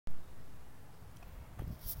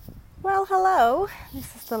Well, hello.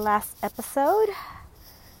 This is the last episode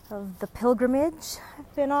of the pilgrimage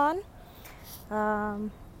I've been on.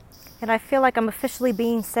 Um, and I feel like I'm officially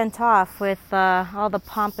being sent off with all the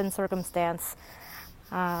pomp and circumstance.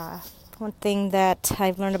 Uh, One thing that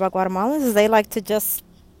I've learned about Guatemalans is they like to just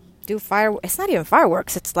do fireworks. It's not even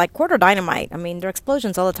fireworks, it's like quarter dynamite. I mean, there are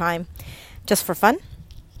explosions all the time just for fun,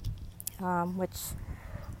 which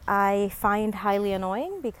I find highly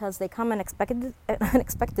annoying because they come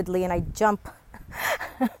unexpectedly and I jump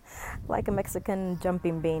like a Mexican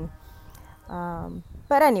jumping bean.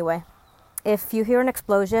 But anyway, if you hear an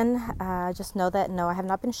explosion, just know that no, I have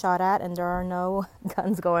not been shot at and there are no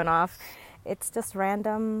guns going off. It's just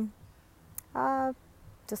random, uh,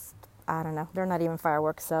 I don't know, they're not even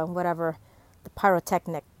fireworks, so whatever the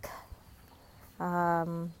pyrotechnic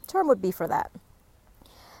term would be for that.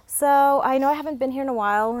 So I know I haven't been here in a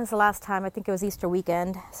while. It was the last time. I think it was Easter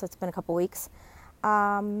weekend, so it's been a couple weeks.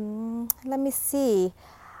 Let me see.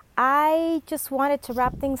 I just wanted to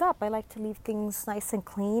wrap things up. I like to leave things nice and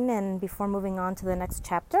clean, and before moving on to the next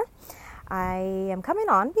chapter, I am coming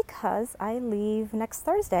on because I leave next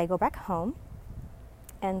Thursday. I go back home.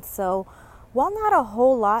 And so while not a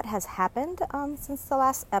whole lot has happened since the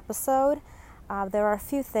last episode, there are a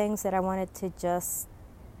few things that I wanted to just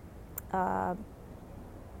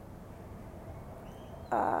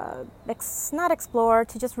not explore,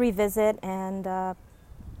 to just revisit and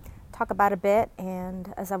talk about a bit.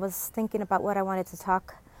 And as I was thinking about what I wanted to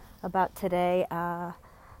talk about today, I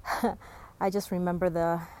just remember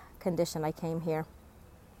the condition I came here.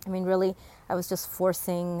 I mean, really, I was just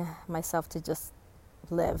forcing myself to just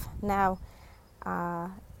live. Now,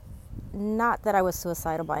 not that I was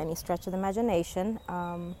suicidal by any stretch of the imagination,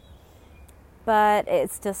 but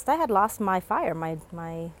it's just I had lost my fire, my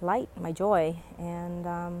light, my joy, and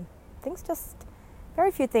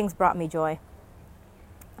very few things brought me joy.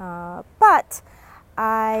 But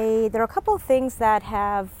there are a couple of things that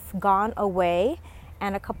have gone away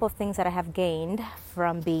and a couple of things that I have gained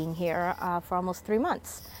from being here for almost 3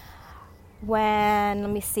 months. Let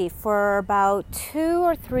me see, for about 2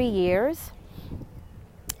 or 3 years,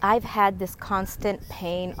 I've had this constant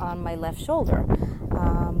pain on my left shoulder,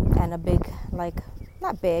 and a big,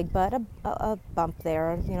 not big, but a bump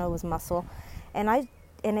there, it was muscle. And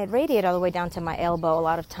it radiated all the way down to my elbow a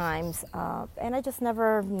lot of times, and I just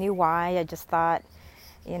never knew why. I just thought,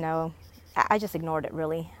 I just ignored it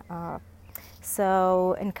really.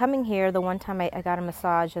 So in coming here, the one time I got a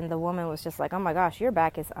massage and the woman was just like, oh my gosh, your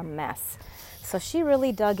back is a mess. So she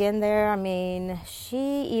really dug in there. I mean,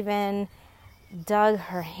 she even dug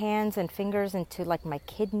her hands and fingers into like my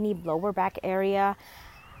kidney lower back area.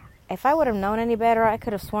 If I would have known any better, I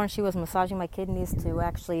could have sworn she was massaging my kidneys to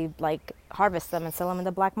actually harvest them and sell them in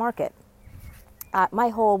the black market. My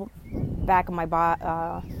whole back of my body,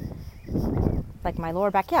 my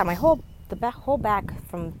lower back, my whole back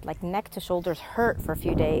from neck to shoulders hurt for a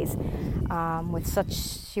few days.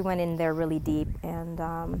 She went in there really deep, and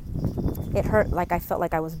it hurt. I felt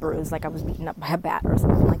like I was bruised, like I was beaten up by a bat or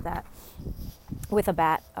something like that, with a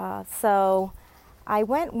bat. So I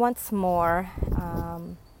went once more.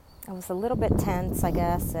 I was a little bit tense, I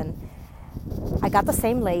guess, and I got the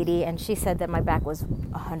same lady, and she said that my back was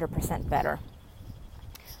 100% better.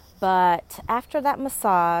 But after that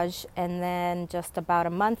massage, and then just about a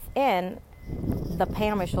month in, the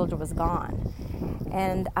pain on my shoulder was gone.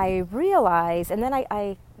 And I realized, and then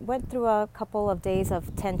I went through a couple of days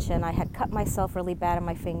of tension. I had cut myself really bad on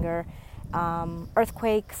my finger,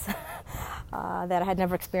 earthquakes that I had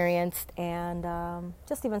never experienced, and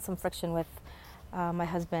just even some friction with my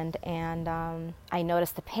husband. And I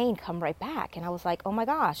noticed the pain come right back. And I was like, oh my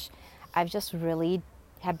gosh, I've just really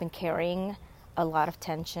have been carrying a lot of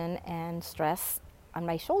tension and stress on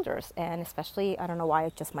my shoulders, and especially, I don't know why,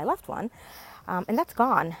 just my left one. And that's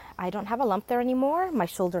gone. I don't have a lump there anymore. My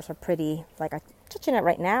shoulders are pretty, I'm touching it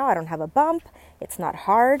right now. I don't have a bump. It's not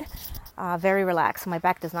hard. Very relaxed. My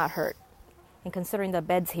back does not hurt. And considering the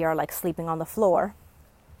beds here are like sleeping on the floor,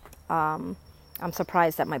 I'm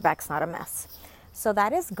surprised that my back's not a mess. So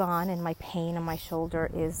that is gone, and my pain on my shoulder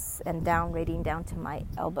radiating down to my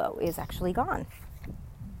elbow is actually gone.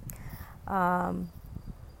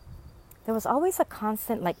 There was always a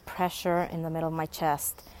constant pressure in the middle of my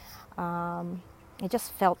chest. It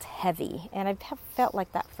just felt heavy, and I've felt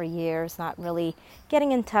like that for years, not really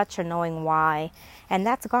getting in touch or knowing why, and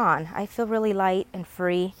that's gone. I feel really light and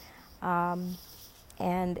free, and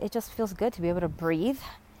it just feels good to be able to breathe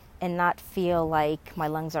and not feel like my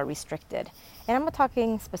lungs are restricted. And I'm not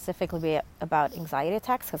talking specifically about anxiety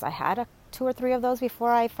attacks, because I had 2 or 3 of those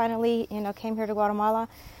before I finally, came here to Guatemala.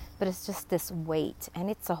 But it's just this weight, and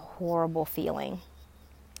it's a horrible feeling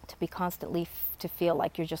to be constantly to feel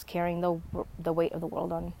like you're just carrying the weight of the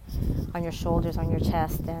world on your shoulders, on your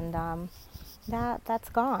chest, and that's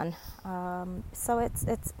gone. So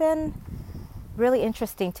it's been really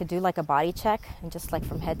interesting to do like a body check and just like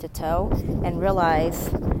from head to toe and realize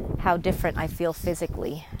how different I feel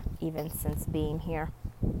physically even since being here.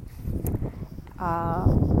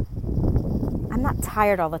 I'm not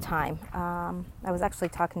tired all the time. I was actually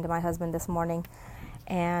talking to my husband this morning,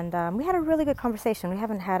 and we had a really good conversation. We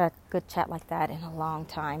haven't had a good chat like that in a long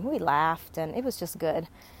time. We laughed, and it was just good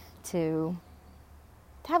to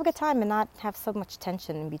have a good time and not have so much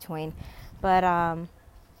tension in between. But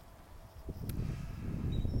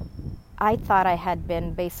I thought I had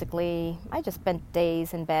been I just spent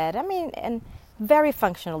days in bed. I mean, and very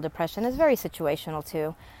functional depression is very situational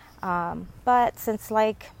too. But since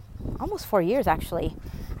like almost 4 years actually,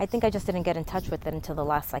 I think I just didn't get in touch with it until the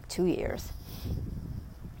last like 2 years.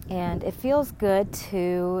 And it feels good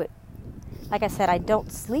to, like I said, I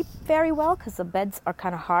don't sleep very well because the beds are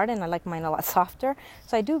kind of hard and I like mine a lot softer.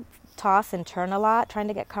 So I do toss and turn a lot trying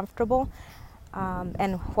to get comfortable.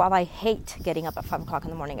 And while I hate getting up at 5 o'clock in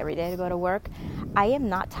the morning every day to go to work, I am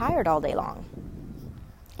not tired all day long.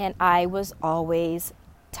 And I was always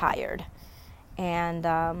tired. And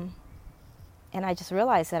I just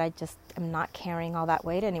realized that I just am not carrying all that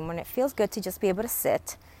weight anymore. And it feels good to just be able to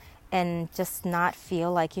sit and just not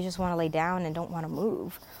feel like you just want to lay down and don't want to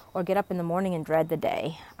move or get up in the morning and dread the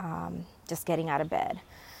day, just getting out of bed.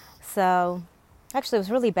 So actually it was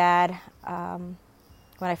really bad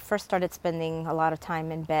when I first started spending a lot of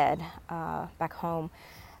time in bed back home.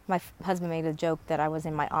 My husband made a joke that I was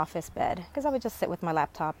in my office bed because I would just sit with my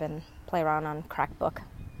laptop and play around on Crackbook,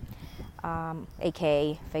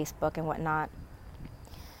 aka Facebook and whatnot.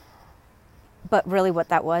 But really what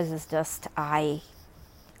that was is just I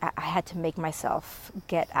had to make myself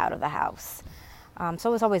get out of the house. So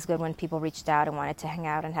it was always good when people reached out and wanted to hang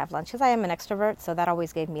out and have lunch because I am an extrovert, so that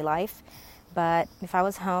always gave me life. But if I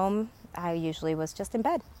was home, I usually was just in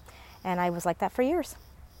bed. And I was like that for years.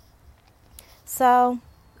 So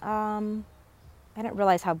I didn't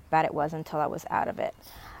realize how bad it was until I was out of it.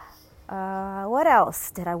 What else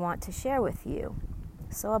did I want to share with you?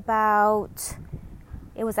 So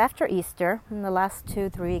it was after Easter, in the last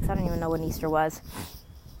 2-3 weeks. I don't even know when Easter was.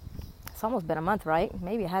 It's almost been a month, right?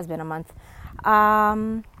 Maybe it has been a month.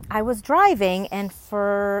 I was driving, and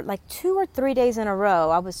for like 2 or 3 days in a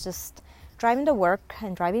row, I was just driving to work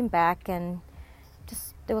and driving back, and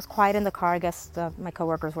just it was quiet in the car. I guess my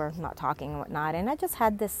coworkers were not talking and whatnot, and I just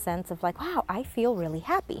had this sense of like, wow, I feel really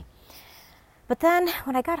happy. But then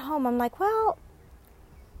when I got home, I'm like, well,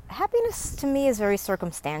 happiness to me is very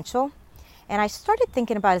circumstantial. And I started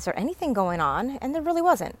thinking about, is there anything going on? And there really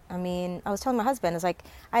wasn't. I mean, I was telling my husband, it's like,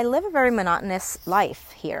 I live a very monotonous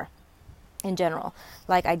life here in general.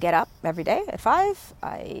 Like, I get up every day at 5,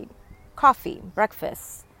 coffee,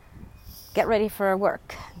 breakfast, get ready for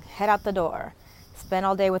work, head out the door, spend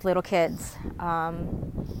all day with little kids,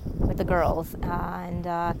 with the girls, and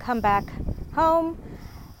come back home,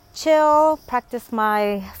 chill, practice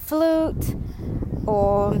my flute,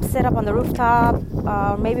 or sit up on the rooftop,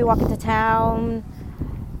 maybe walk into town,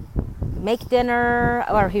 make dinner,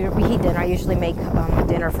 or reheat dinner. I usually make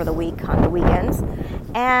dinner for the week on the weekends.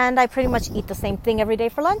 And I pretty much eat the same thing every day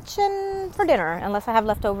for lunch and for dinner, unless I have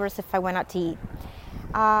leftovers if I went out to eat.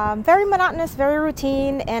 Very monotonous, very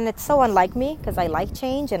routine, and it's so unlike me because I like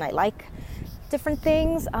change and I like different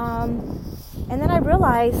things. And then I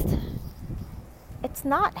realized it's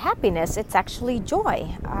not happiness, it's actually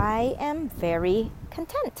joy. I am very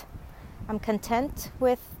content. I'm content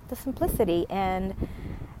with the simplicity, and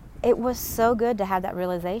it was so good to have that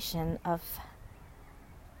realization of,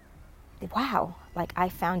 wow, like I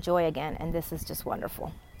found joy again, and this is just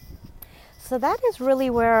wonderful. So that is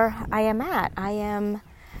really where I am at. I am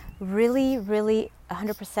really, really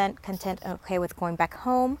 100% content and okay with going back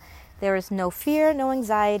home. There is no fear, no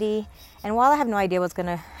anxiety, and while I have no idea what's going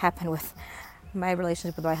to happen with my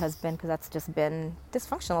relationship with my husband, because that's just been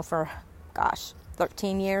dysfunctional for,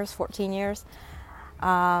 13 years, 14 years.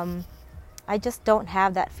 I just don't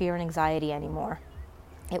have that fear and anxiety anymore.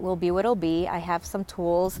 It will be what it'll be. I have some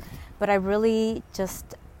tools, but I really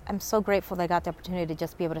I'm so grateful that I got the opportunity to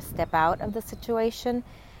just be able to step out of the situation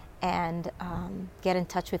and get in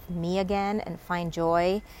touch with me again and find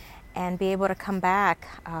joy and be able to come back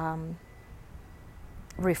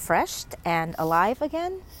refreshed and alive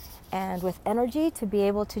again, and with energy to be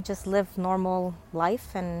able to just live normal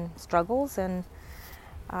life and struggles and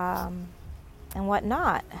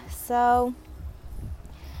whatnot. So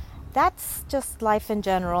that's just life in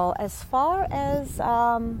general. As far as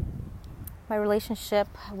my relationship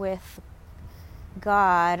with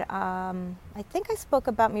God, I think I spoke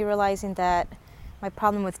about me realizing that my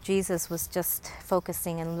problem with Jesus was just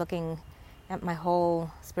focusing and looking at my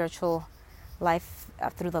whole spiritual life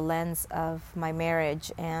through the lens of my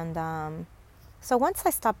marriage. And so once I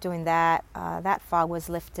stopped doing that, that fog was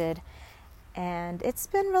lifted. And it's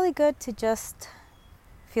been really good to just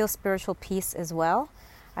feel spiritual peace as well.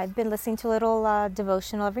 I've been listening to a little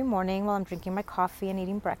devotional every morning while I'm drinking my coffee and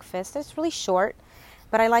eating breakfast. It's really short,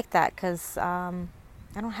 but I like that because I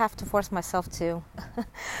don't have to force myself to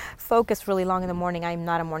focus really long in the morning. I'm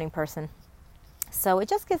not a morning person. So it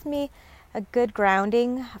just gives me a good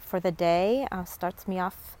grounding for the day, starts me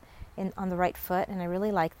off on the right foot, and I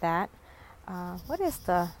really like that. What is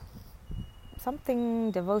the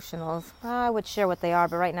something devotionals? I would share what they are,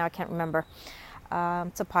 but right now I can't remember.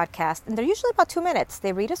 It's a podcast, and they're usually about 2 minutes.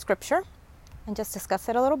 They read a scripture and just discuss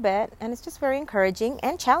it a little bit, and it's just very encouraging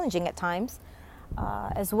and challenging at times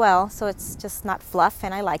as well. So it's just not fluff,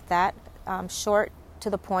 and I like that. Short, to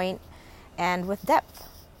the point, and with depth.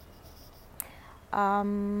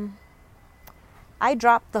 I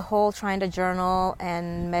dropped the whole trying to journal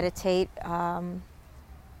and meditate. I'm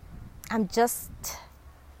just,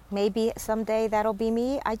 maybe someday that'll be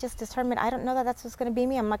me. I just determined, I don't know that that's what's going to be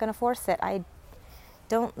me. I'm not going to force it.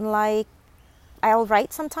 I'll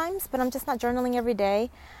write sometimes, but I'm just not journaling every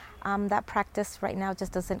day. That practice right now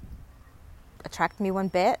just doesn't attract me one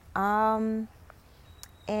bit. And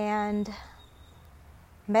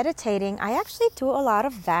meditating, I actually do a lot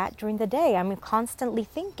of that during the day. I'm constantly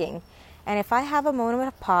thinking. And if I have a moment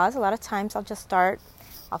of pause, a lot of times I'll just I'll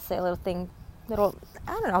say a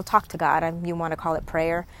I'll talk to God. You want to call it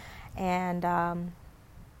prayer. And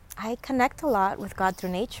I connect a lot with God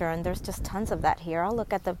through nature, and there's just tons of that here. I'll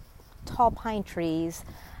look at the tall pine trees,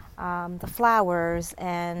 the flowers,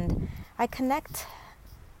 and I connect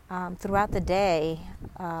throughout the day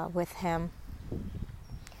with Him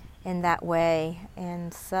in that way.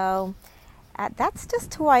 And so that's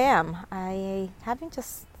just who I am. I haven't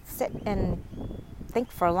just sit and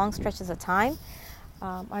think for long stretches of time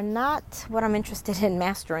are not what I'm interested in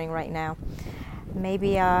mastering right now.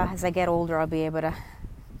 Maybe as I get older, I'll be able to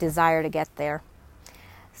desire to get there.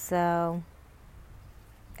 So,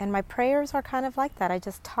 and my prayers are kind of like that. I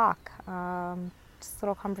just talk, just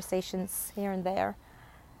little conversations here and there.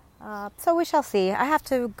 So we shall see. I have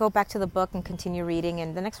to go back to the book and continue reading.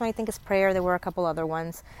 And the next one I think is prayer. There were a couple other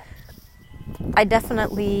ones. I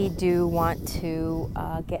definitely do want to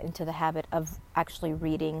get into the habit of actually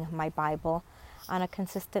reading my Bible on a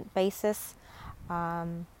consistent basis,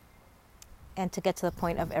 and to get to the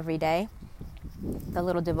point of every day. The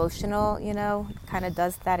little devotional, kind of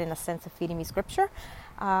does that in a sense of feeding me scripture,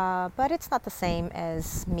 but it's not the same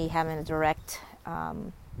as me having a direct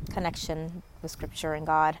connection with scripture and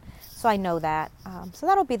God. So I know that. So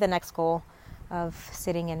that'll be the next goal, of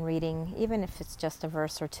sitting and reading, even if it's just a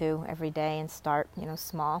verse or two every day, and start,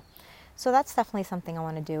 small. So that's definitely something I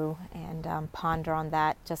want to do, and ponder on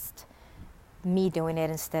that, just me doing it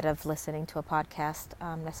instead of listening to a podcast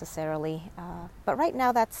necessarily. But right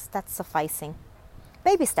now that's sufficing.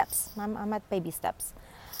 Baby steps. I'm at baby steps.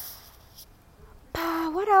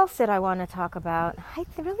 What else did I want to talk about? I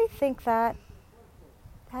really think that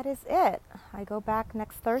is it. I go back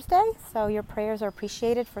next Thursday, so your prayers are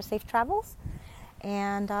appreciated for safe travels.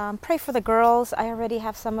 And pray for the girls. I already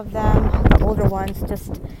have some of them, the older ones.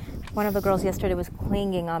 Just one of the girls yesterday was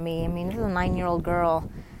clinging on me. I mean, this is a 9-year-old girl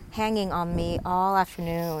hanging on me all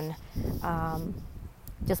afternoon,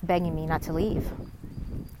 just begging me not to leave.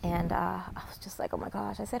 And I was just like, oh my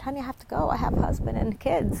gosh. I said, honey, I have to go. I have a husband and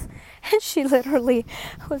kids. And she literally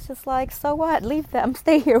was just like, so what? Leave them.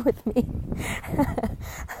 Stay here with me.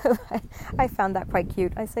 I found that quite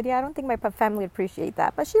cute. I said, yeah, I don't think my family would appreciate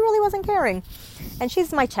that. But she really wasn't caring. And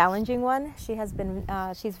she's my challenging one. She has been,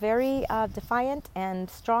 she's very defiant and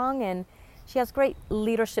strong, and she has great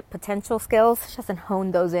leadership potential skills. She hasn't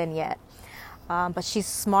honed those in yet. But she's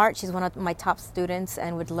smart. She's one of my top students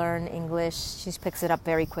and would learn English. She picks it up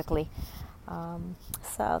very quickly.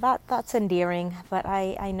 So that's endearing. But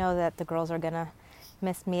I know that the girls are going to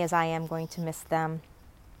miss me as I am going to miss them.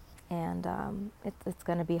 And it's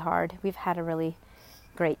going to be hard. We've had a really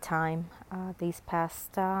great time these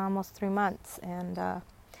past almost 3 months. And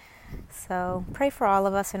so pray for all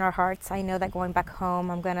of us in our hearts. I know that going back home,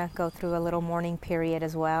 I'm going to go through a little mourning period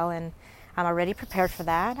as well. And I'm already prepared for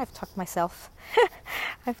that. I've talked myself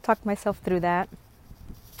through that,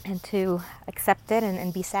 and to accept it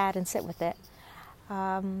and be sad and sit with it.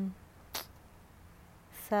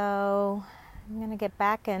 So I'm going to get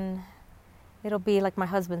back, and it'll be like my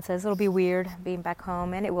husband says, it'll be weird being back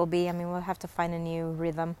home, and it will be. I mean, we'll have to find a new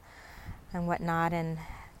rhythm and whatnot, and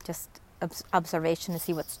just observation to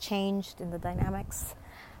see what's changed in the dynamics.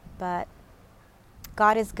 But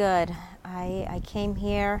God is good. I came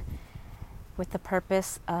here with the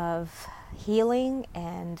purpose of healing,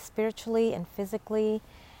 and spiritually and physically,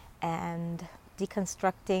 and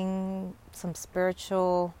deconstructing some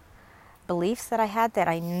spiritual beliefs that I had that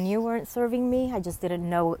I knew weren't serving me. I just didn't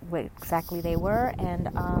know what exactly they were, and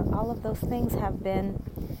all of those things have been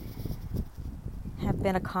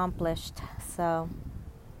accomplished. So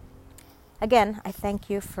again, I thank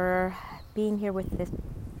you for being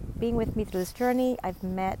with me through this journey. I've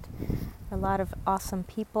met a lot of awesome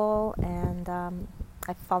people, and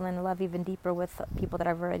I've fallen in love even deeper with people that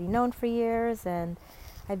I've already known for years, and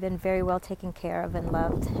I've been very well taken care of and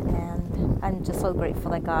loved, and I'm just so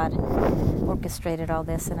grateful that God orchestrated all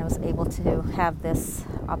this and I was able to have this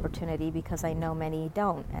opportunity, because I know many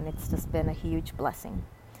don't, and it's just been a huge blessing.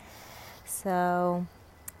 So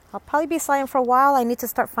I'll probably be silent for a while. I need to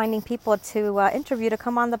start finding people to interview to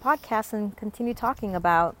come on the podcast and continue talking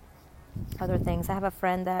about other things. I have a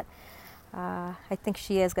friend that I think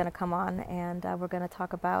she is going to come on, and we're going to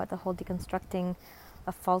talk about the whole deconstructing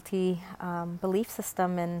a faulty belief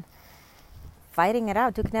system and fighting it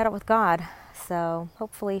out, duking it out with God. So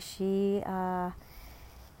hopefully she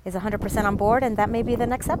is 100% on board, and that may be the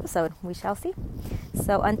next episode. We shall see.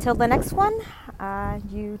 So until the next one,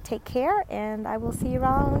 you take care, and I will see you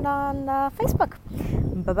around on Facebook.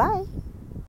 Bye-bye.